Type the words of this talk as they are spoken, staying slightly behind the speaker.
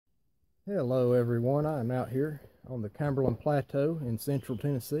Hello everyone, I am out here on the Cumberland Plateau in central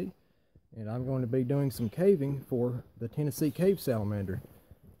Tennessee, and I'm going to be doing some caving for the Tennessee Cave Salamander.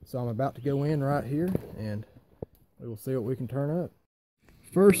 So I'm about to go in right here and we will see what we can turn up.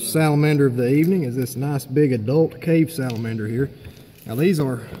 First salamander of the evening is this nice big adult cave salamander here. Now these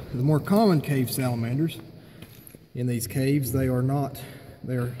are the more common cave salamanders. In these caves they are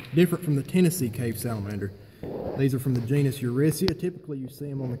different from the Tennessee Cave Salamander. These are from the genus Eurysia. Typically you see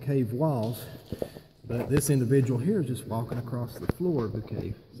them on the cave walls, but this individual here is just walking across the floor of the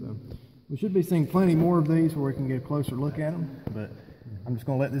cave. So we should be seeing plenty more of these where we can get a closer look at them, but I'm just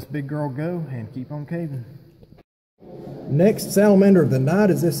going to let this big girl go and keep on caving. Next salamander of the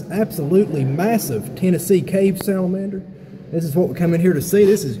night is this absolutely massive Tennessee Cave Salamander. This is what we come in here to see.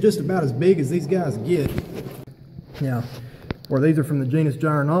 This is just about as big as these guys get. Now, where these are from the genus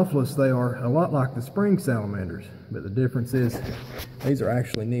Gyronophilus, they are a lot like the spring salamanders, but the difference is these are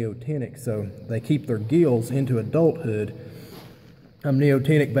actually neotenic, so they keep their gills into adulthood.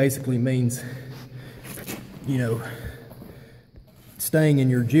 Neotenic basically means, staying in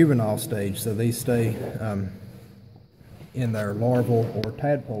your juvenile stage, so these stay in their larval or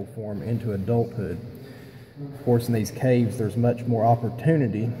tadpole form into adulthood. Of course, in these caves, there's much more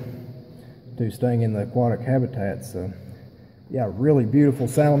opportunity to staying in the aquatic habitats. So, yeah, really beautiful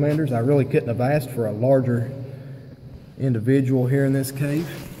salamanders. I really couldn't have asked for a larger individual here in this cave.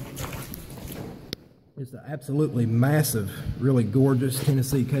 It's an absolutely massive, really gorgeous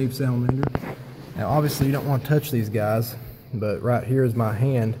Tennessee Cave Salamander. Now, obviously, you don't want to touch these guys, but right here is my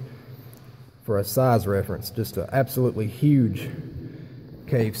hand for a size reference. Just an absolutely huge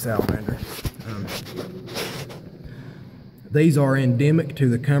cave salamander. These are endemic to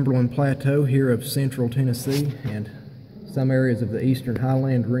the Cumberland Plateau here of central Tennessee and some areas of the eastern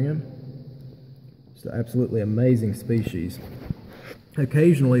highland rim. It's an absolutely amazing species.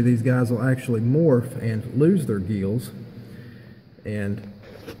 Occasionally these guys will actually morph and lose their gills, and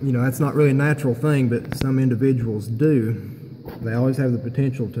that's not really a natural thing, but some individuals do. They always have the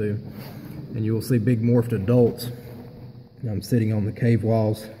potential to, and you will see big morphed adults sitting on the cave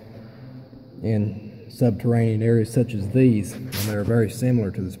walls in subterranean areas such as these, and they're very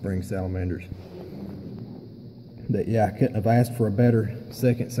similar to the spring salamanders. But yeah, I couldn't have asked for a better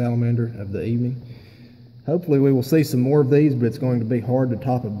second salamander of the evening. Hopefully we will see some more of these, but it's going to be hard to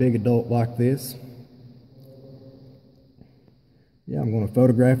top a big adult like this. Yeah, I'm going to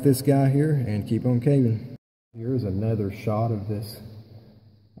photograph this guy here and keep on caving. Here's another shot of this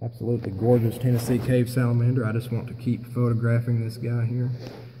absolutely gorgeous Tennessee Cave Salamander. I just want to keep photographing this guy here.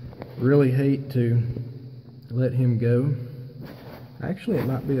 Really hate to let him go. Actually, it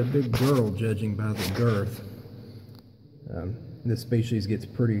might be a big girl judging by the girth. This species gets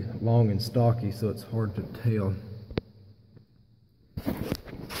pretty long and stocky, so it's hard to tell.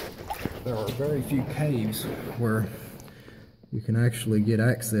 There are very few caves where you can actually get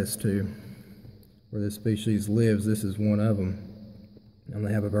access to where this species lives. This is one of them, and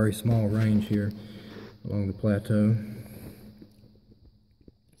they have a very small range here along the plateau.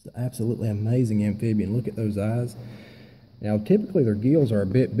 It's an absolutely amazing amphibian. Look at those eyes. Now, typically their gills are a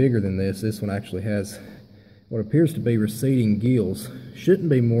bit bigger than this. This one actually has what appears to be receding gills. Shouldn't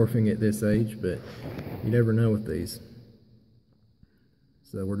be morphing at this age, but you never know with these.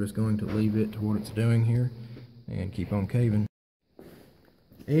 So we're just going to leave it to what it's doing here and keep on caving.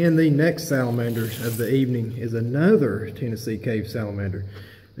 And the next salamander of the evening is another Tennessee Cave Salamander.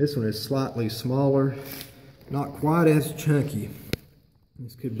 This one is slightly smaller, not quite as chunky.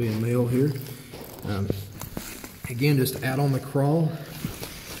 This could be a male here. Again, just out on the crawl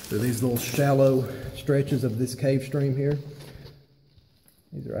through these little shallow stretches of this cave stream here.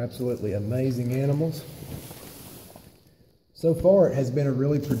 These are absolutely amazing animals. So far it has been a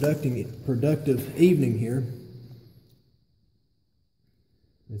really productive evening here.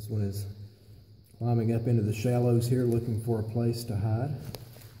 This one is climbing up into the shallows here looking for a place to hide.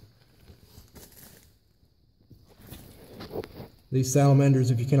 These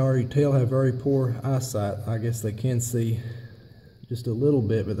salamanders, if you can already tell, have very poor eyesight. I guess they can see just a little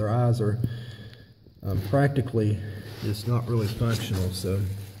bit, but their eyes are practically just not really functional. So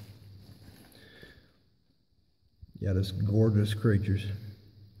yeah, just gorgeous creatures.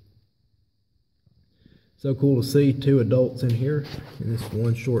 So cool to see two adults in here in this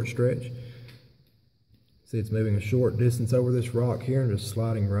one short stretch. See, it's moving a short distance over this rock here and just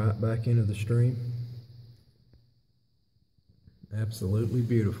sliding right back into the stream. Absolutely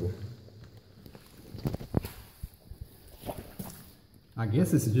beautiful. I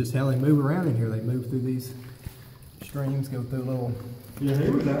guess this is just how they move around in here. They move through these streams, go through little he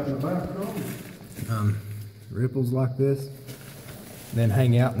was out in the back ripples like this. then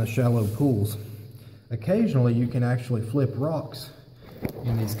hang out in the shallow pools. Occasionally you can actually flip rocks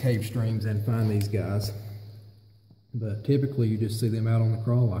in these cave streams and find these guys, but typically you just see them out on the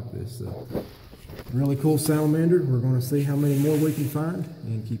crawl like this. So, really cool salamander. We're going to see how many more we can find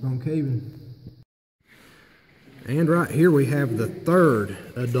and keep on caving. And right here we have the third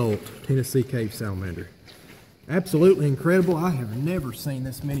adult Tennessee Cave Salamander. Absolutely incredible. I have never seen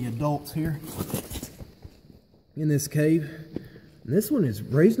this many adults here in this cave. And this one is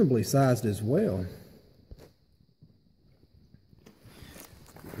reasonably sized as well.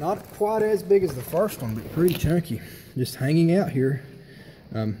 Not quite as big as the first one, but pretty chunky. Just hanging out here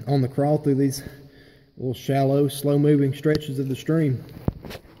on the crawl through these little shallow, slow-moving stretches of the stream.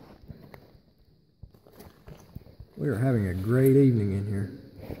 We are having a great evening in here.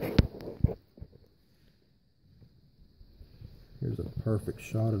 Here's a perfect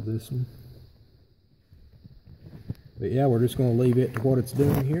shot of this one. But yeah, we're just going to leave it to what it's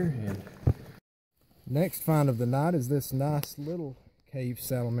doing here. And next find of the night is this nice little cave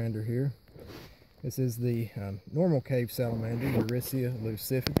salamander here. This is the normal cave salamander, Eurycia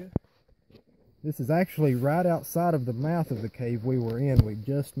lucifica. This is actually right outside of the mouth of the cave we were in. We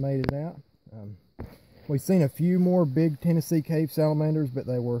just made it out. We've seen a few more big Tennessee cave salamanders, but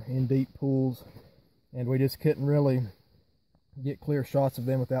they were in deep pools, and we just couldn't really get clear shots of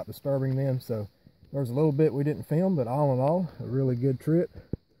them without disturbing them. So there was a little bit we didn't film, but all in all, a really good trip.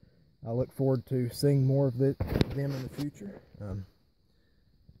 I look forward to seeing more of them in the future.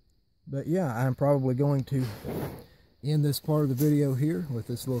 But yeah, I'm probably going to end this part of the video here with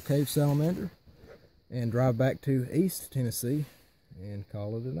this little cave salamander and drive back to East Tennessee and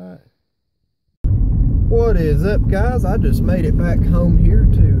call it a night. What is up, guys? I just made it back home here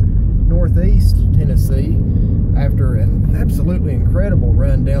to Northeast Tennessee after an absolutely incredible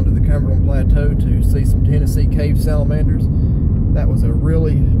run down to the Cumberland Plateau to see some Tennessee Cave Salamanders. That was a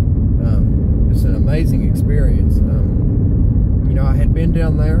really just an amazing experience. You know, I had been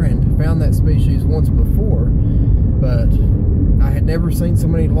down there and found that species once before, but I had never seen so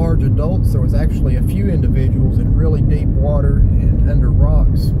many large adults. There was actually a few individuals in really deep water and under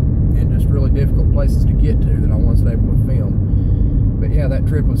rocks and just really difficult places to get to that I wasn't able to film. But yeah, that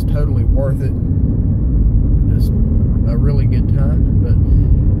trip was totally worth it. Just a really good time.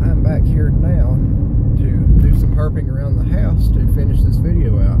 But I'm back here now to do some herping around the house to finish this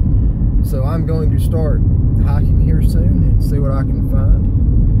video out. So I'm going to start hiking here soon and see what I can find.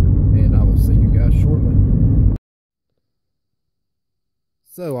 And I will see you guys shortly.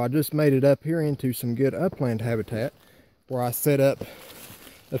 So I just made it up here into some good upland habitat where I set up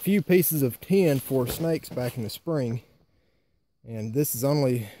a few pieces of tin for snakes back in the spring, and this is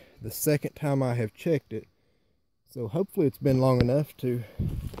only the second time I have checked it, so hopefully it's been long enough to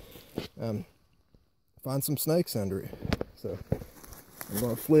find some snakes under it. So I'm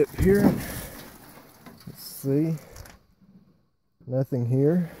going to flip here. Let's see, nothing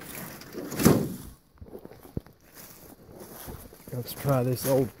here. Let's try this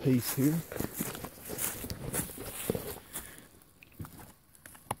old piece here.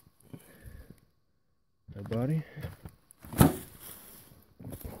 Nobody.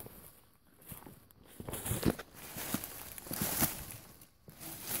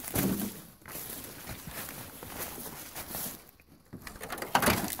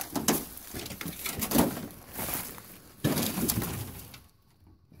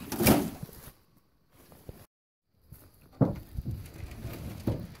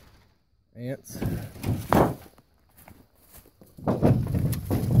 Ants.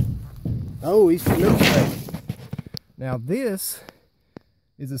 Oh, Eastern milk snake. Now this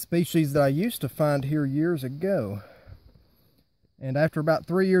is a species that I used to find here years ago. And after about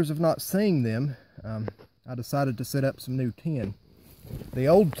 3 years of not seeing them, I decided to set up some new tin. The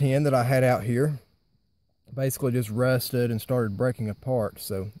old tin that I had out here basically just rusted and started breaking apart,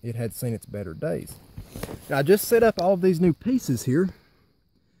 so it had seen its better days. Now I just set up all of these new pieces here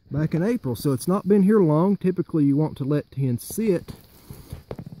back in April, so it's not been here long. Typically you want to let tin sit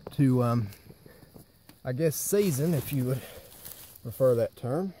to I guess season, if you would prefer that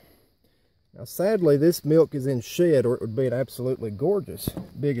term. Now sadly this milk is in shed, or it would be an absolutely gorgeous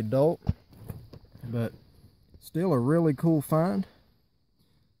big adult, but still a really cool find.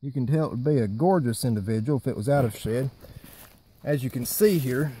 You can tell it would be a gorgeous individual if it was out of shed. As you can see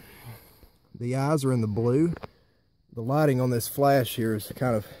here, the eyes are in the blue. The lighting on this flash here is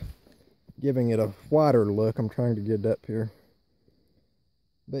kind of giving it a whiter look. I'm trying to get it up here.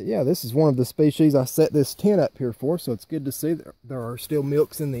 But yeah, this is one of the species I set this tin up here for, so it's good to see that there are still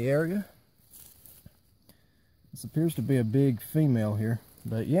milks in the area. This appears to be a big female here,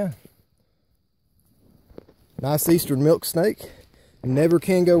 but yeah. Nice eastern milk snake. You never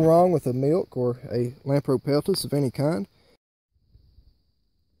can go wrong with a milk or a Lampropeltis of any kind.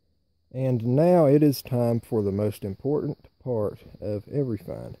 And now it is time for the most important part of every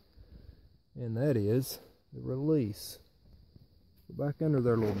find, and that is the release. Go back under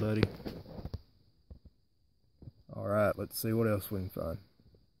there, little buddy. Alright, let's see what else we can find.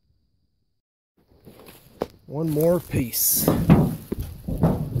 One more piece.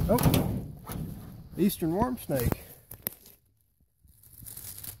 Oh, eastern worm snake.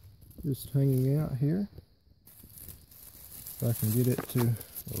 Just hanging out here. If I can get it to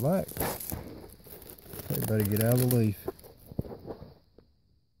relax. Everybody get out of the leaf.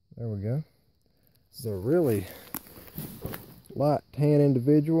 There we go. This is a really light tan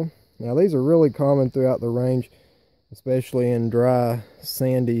individual. Now these are really common throughout the range, especially in dry,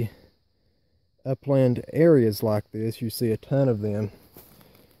 sandy, upland areas like this. You see a ton of them.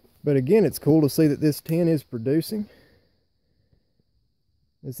 But again, it's cool to see that this tin is producing.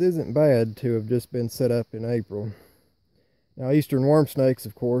 This isn't bad to have just been set up in April. Now, eastern worm snakes,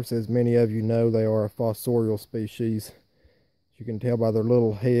 of course, as many of you know, they are a fossorial species. As you can tell by their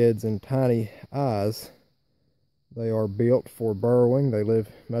little heads and tiny eyes, they are built for burrowing. They live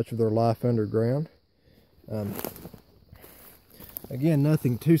much of their life underground. Again,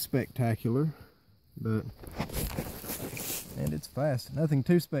 nothing too spectacular, but, and it's fast. Nothing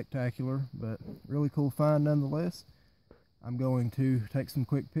too spectacular, but really cool find nonetheless. I'm going to take some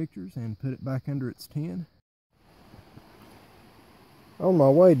quick pictures and put it back under its tin. On my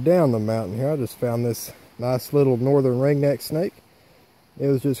way down the mountain here, I just found this nice little northern ringneck snake. It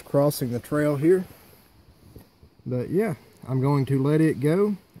was just crossing the trail here. But yeah, I'm going to let it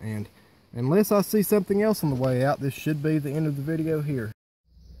go, and unless I see something else on the way out, this should be the end of the video here.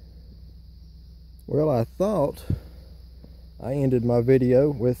 Well, I thought I ended my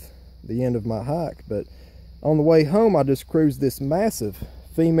video with the end of my hike, but on the way home I just cruised this massive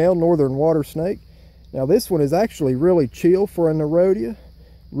female northern water snake. Now this one is actually really chill for a Nerodia,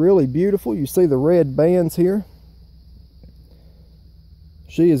 really beautiful. You see the red bands here.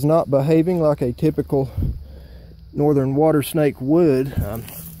 She is not behaving like a typical northern water snake would.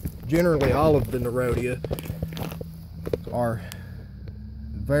 Generally all of the Nerodia are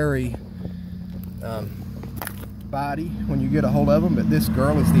very bitey when you get a hold of them, but this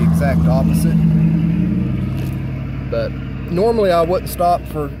girl is the exact opposite. But normally I wouldn't stop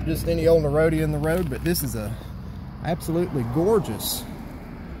for just any old Nerodia in the road, but this is a absolutely gorgeous,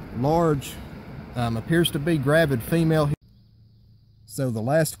 large, appears to be gravid female. So the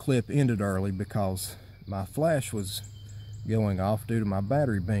last clip ended early because my flash was going off due to my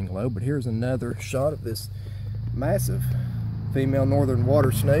battery being low, but here's another shot of this massive female northern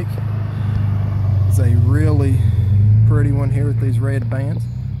water snake. It's a really pretty one here with these red bands.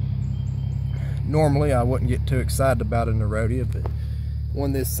 Normally I wouldn't get too excited about a Nerodia, but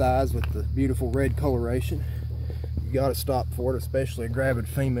one this size with the beautiful red coloration, you got to stop for it, especially a gravid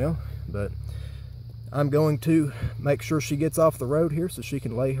female. But I'm going to make sure she gets off the road here so she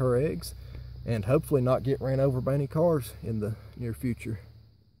can lay her eggs and hopefully not get ran over by any cars in the near future.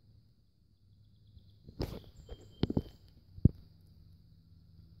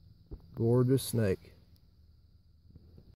 Gorgeous snake.